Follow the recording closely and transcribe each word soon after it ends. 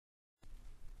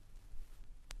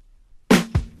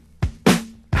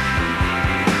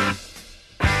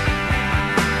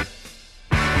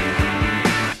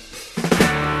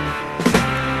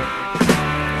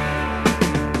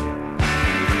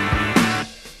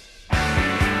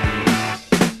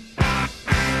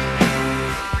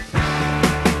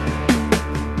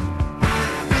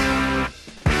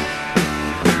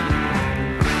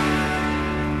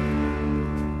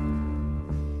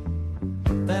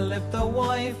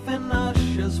wife in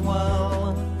Ushers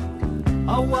Well.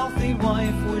 A wealthy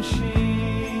wife was she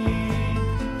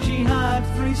had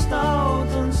 3 stout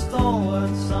and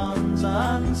stalwart sons,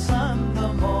 and sent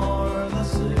them o'er the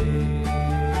sea.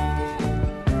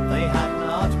 They had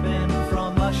not been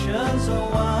from Ushers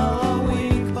Well a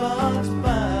week, but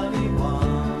barely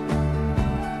one,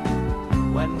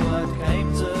 when word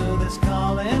came to this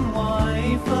carlin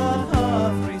wife that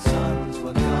her 3 sons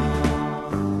were gone.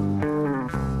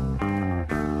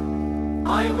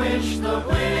 I wish the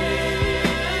wind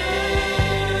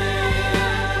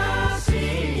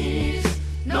ceased,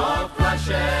 nor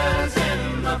flashes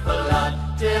in the flood,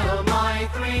 till my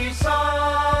 3 sons,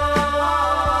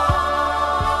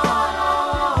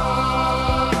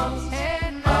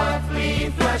 earthly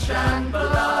flesh and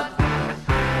blood,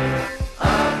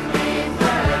 earthly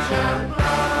flesh and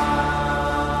blood.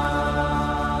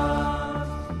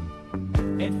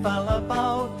 It fell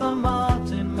about the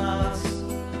Martinmas.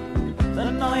 The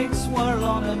nights were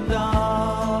long and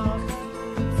dark.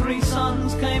 3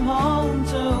 sons came home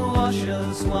to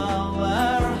Ushers Well.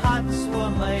 Their hats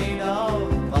were made of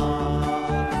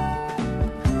bark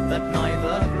that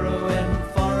neither grew in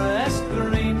forest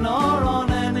green nor on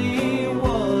any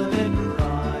wooded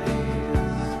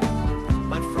rise,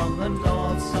 but from the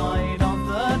north side of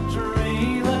the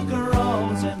tree that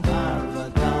grows in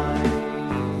paradise.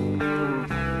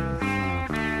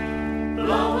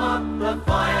 Blow up the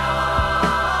fire,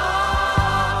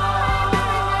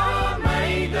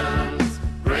 maidens,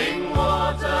 bring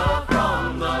water from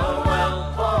the well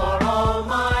for all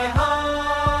my house.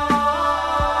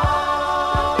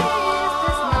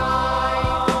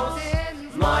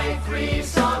 My 3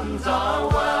 sons are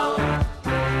well,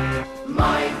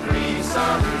 my 3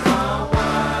 sons are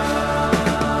well.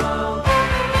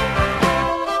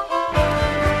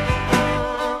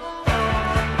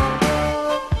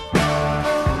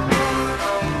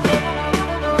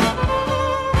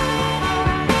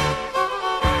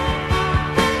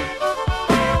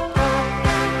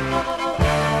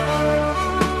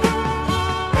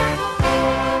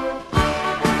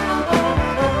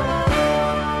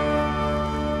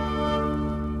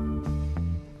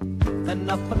 Then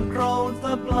up and crowed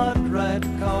the blood-red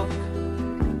cock,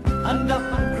 and up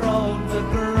and crowed the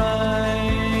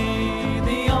grey.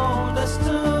 The oldest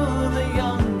to the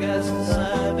youngest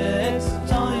said, it's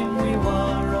time we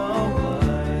were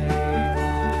away.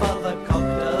 For the cock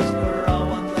does crow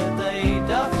and the day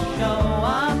doth show,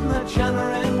 and the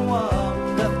chattering worm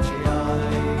doth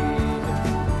jive,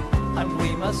 and we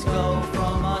must go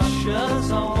from Ushers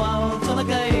Well to the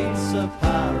gates of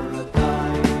paradise.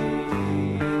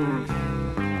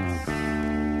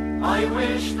 I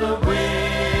wish the wind